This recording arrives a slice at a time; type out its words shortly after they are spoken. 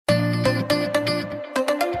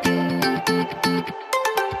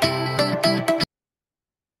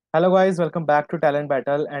Hello guys, welcome back to Talent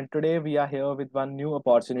Battle, and today we are here with one new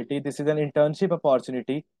opportunity. This is an internship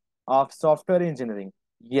opportunity of software engineering.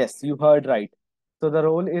 Yes, you heard right. So the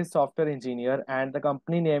role is software engineer and the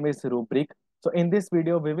company name is Rubrik. So in this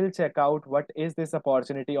video we will check out what is this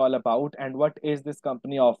opportunity all about and what is this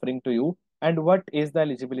company offering to you and what is the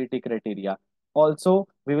eligibility criteria. Also,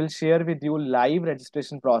 we will share with you live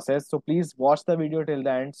registration process. So please watch the video till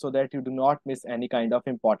the end so that you do not miss any kind of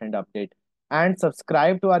important update, and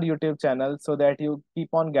subscribe to our YouTube channel so that you keep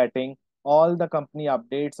on getting all the company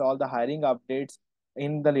updates, all the hiring updates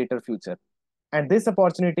in the later future. And this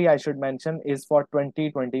opportunity, I should mention, is for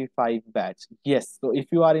 2025 batch. Yes, so if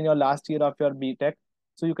you are in your last year of your BTech,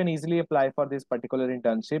 so you can easily apply for this particular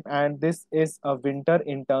internship. And this is a winter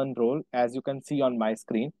intern role, as you can see on my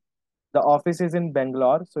screen. The office is in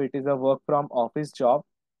Bangalore, so it is a work from office job.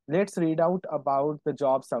 Let's read out about the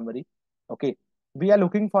job summary. Okay, we are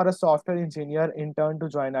looking for a software engineer intern to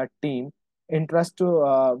join our team. Interest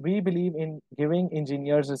to We believe in giving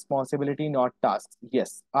engineers responsibility, not tasks.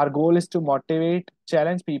 Yes, our goal is to motivate,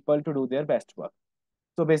 challenge people to do their best work.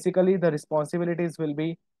 So basically, the responsibilities will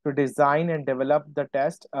be to design and develop the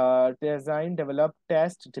design, develop,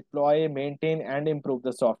 test, deploy, maintain, and improve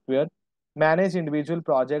the software, manage individual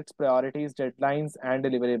projects, priorities, deadlines, and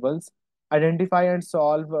deliverables, identify and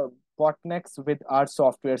solve bottlenecks with our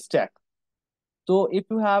software stack. So if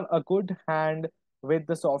you have a good hand with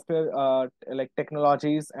the software like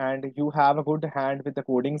technologies and you have a good hand with the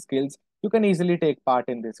coding skills, you can easily take part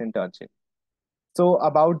in this internship. So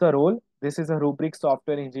about the role, this is a Rubrik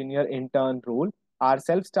software engineer intern role. Are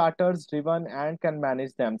self-starters driven and can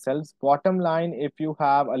manage themselves. Bottom line, if you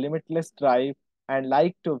have a limitless drive and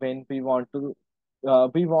like to win, we want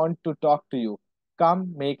to talk to you.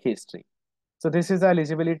 Come make history. So this is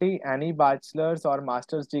eligibility, any bachelor's or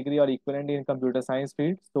master's degree or equivalent in computer science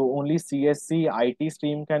field. So only CSC IT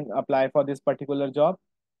stream can apply for this particular job.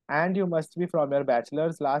 And you must be from your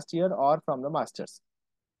bachelor's last year or from the master's.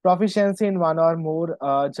 Proficiency in one or more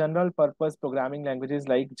general purpose programming languages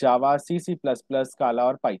like Java, C, C++, Scala,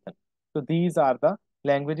 or Python. So these are the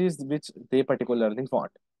languages which they particularly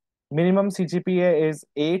want. Minimum CGPA is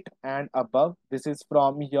 8 and above. This is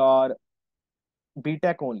from your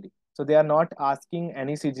BTech only. So they are not asking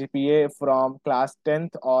any CGPA from class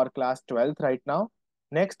 10th or class 12th right now.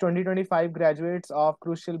 Next, 2025 graduates of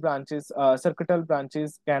crucial branches, circuital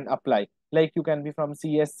branches can apply. Like you can be from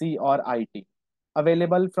CSC or IT.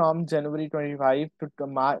 Available from January 25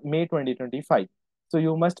 to May 2025. So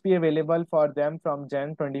you must be available for them from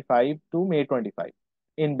Jan 25 to May 25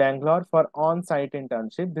 in Bangalore for on-site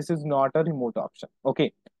internship. This is not a remote option.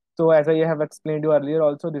 Okay. So as I have explained you earlier,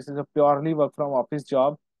 also this is a purely work from office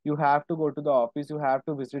job. You have to go to the office, you have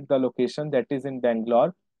to visit the location that is in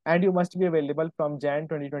Bangalore, and you must be available from Jan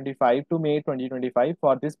 2025 to May 2025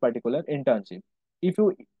 for this particular internship. If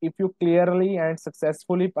you clearly and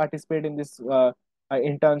successfully participate in this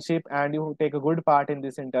internship and you take a good part in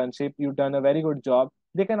this internship, you've done a very good job.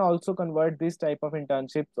 They can also convert this type of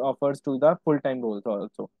internships offers to the full-time roles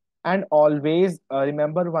also. And always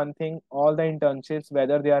remember one thing, all the internships,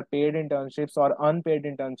 whether they are paid internships or unpaid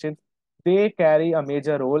internships, they carry a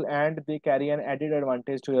major role and they carry an added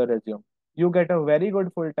advantage to your resume. You get a very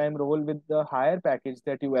good full-time role with the higher package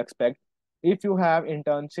that you expect if you have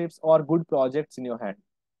internships or good projects in your hand.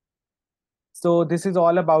 So this is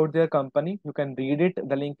all about their company. You can read it.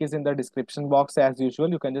 The link is in the description box as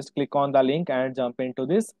usual. You can just click on the link and jump into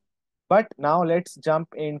this. But now let's jump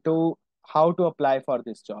into how to apply for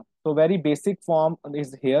this job. So very basic form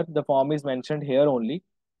is here. The form is mentioned here only.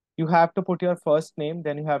 You have to put your first name,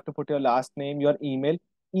 then you have to put your last name, your email.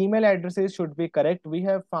 Email addresses should be correct. We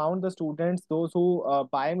have found the students, those who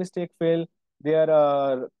by mistake fill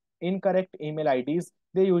their incorrect email IDs,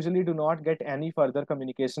 they usually do not get any further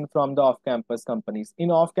communication from the off-campus companies.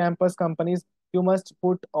 In off-campus companies, you must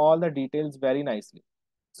put all the details very nicely.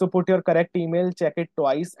 So put your correct email, check it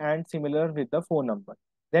twice, and similar with the phone number.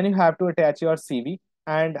 Then you have to attach your CV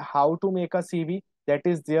and how to make a CV, that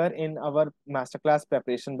is there in our masterclass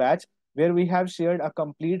preparation batch, where we have shared a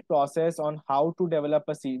complete process on how to develop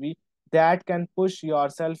a CV that can push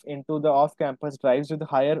yourself into the off-campus drives with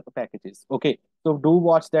higher packages. Okay, so do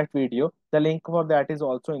watch that video. The link for that is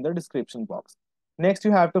also in the description box. Next,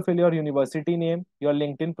 you have to fill your university name, your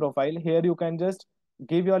LinkedIn profile. Here you can just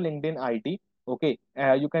give your LinkedIn ID. Okay,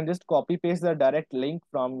 you can just copy paste the direct link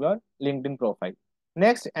from your LinkedIn profile.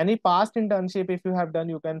 Next, any past internship if you have done,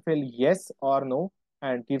 you can fill yes or no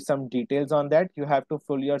and give some details on that. You have to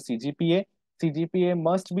fill your CGPA. CGPA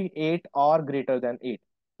must be 8 or greater than 8.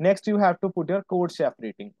 Next, you have to put your code chef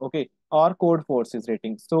rating, okay, or code forces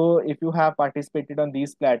rating. So if you have participated on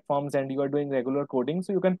these platforms and you are doing regular coding,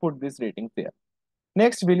 so you can put this rating there.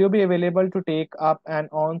 Next, will you be available to take up an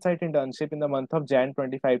on-site internship in the month of Jan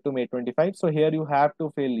 25 to May 25? So here you have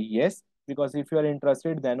to fill yes, because if you are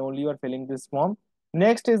interested, then only you are filling this form.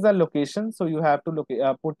 Next is the location. So you have to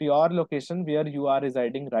put your location where you are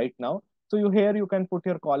residing right now. So here you can put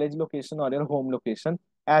your college location or your home location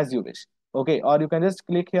as you wish. Okay, or you can just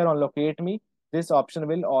click here on locate me. This option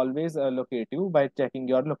will always locate you by checking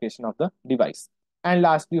your location of the device. And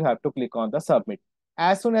lastly, you have to click on the submit.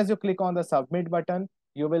 As soon as you click on the submit button,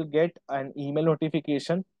 you will get an email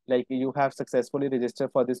notification like you have successfully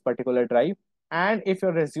registered for this particular drive. And if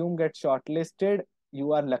your resume gets shortlisted,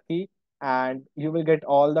 you are lucky and you will get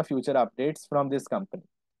all the future updates from this company.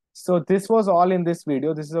 So this was all in this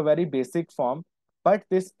video. This is a very basic form, but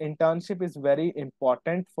this internship is very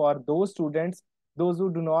important for those students, those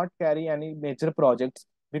who do not carry any major projects,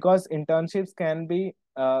 because internships can be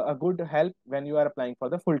a good help when you are applying for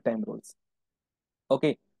the full-time roles.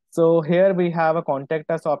 Okay, so here we have a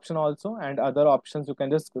contact us option also, and other options you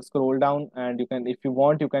can just scroll down, and you can, if you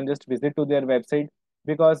want, you can just visit to their website,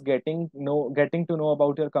 because getting to know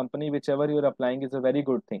about your company whichever you're applying is a very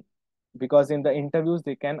good thing, because in the interviews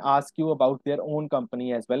they can ask you about their own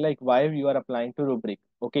company as well, like why you are applying to Rubrik.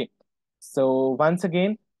 Okay, so once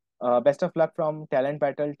again, best of luck from Talent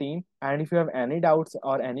Battle team. And if you have any doubts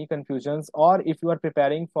or any confusions, or if you are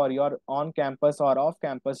preparing for your on-campus or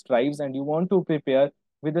off-campus drives and you want to prepare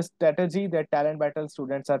with the strategy that Talent Battle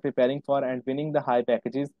students are preparing for and winning the high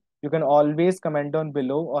packages, you can always comment down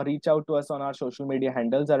below or reach out to us on our social media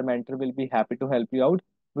handles. Our mentor will be happy to help you out.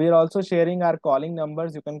 We are also sharing our calling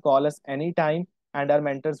numbers. You can call us anytime, and our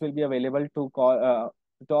mentors will be available to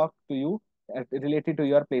talk to you related to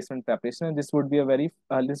your placement preparation. And this would be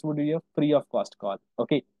a free of cost call.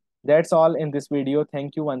 Okay, that's all in this video.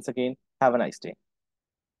 Thank you once again. Have a nice day.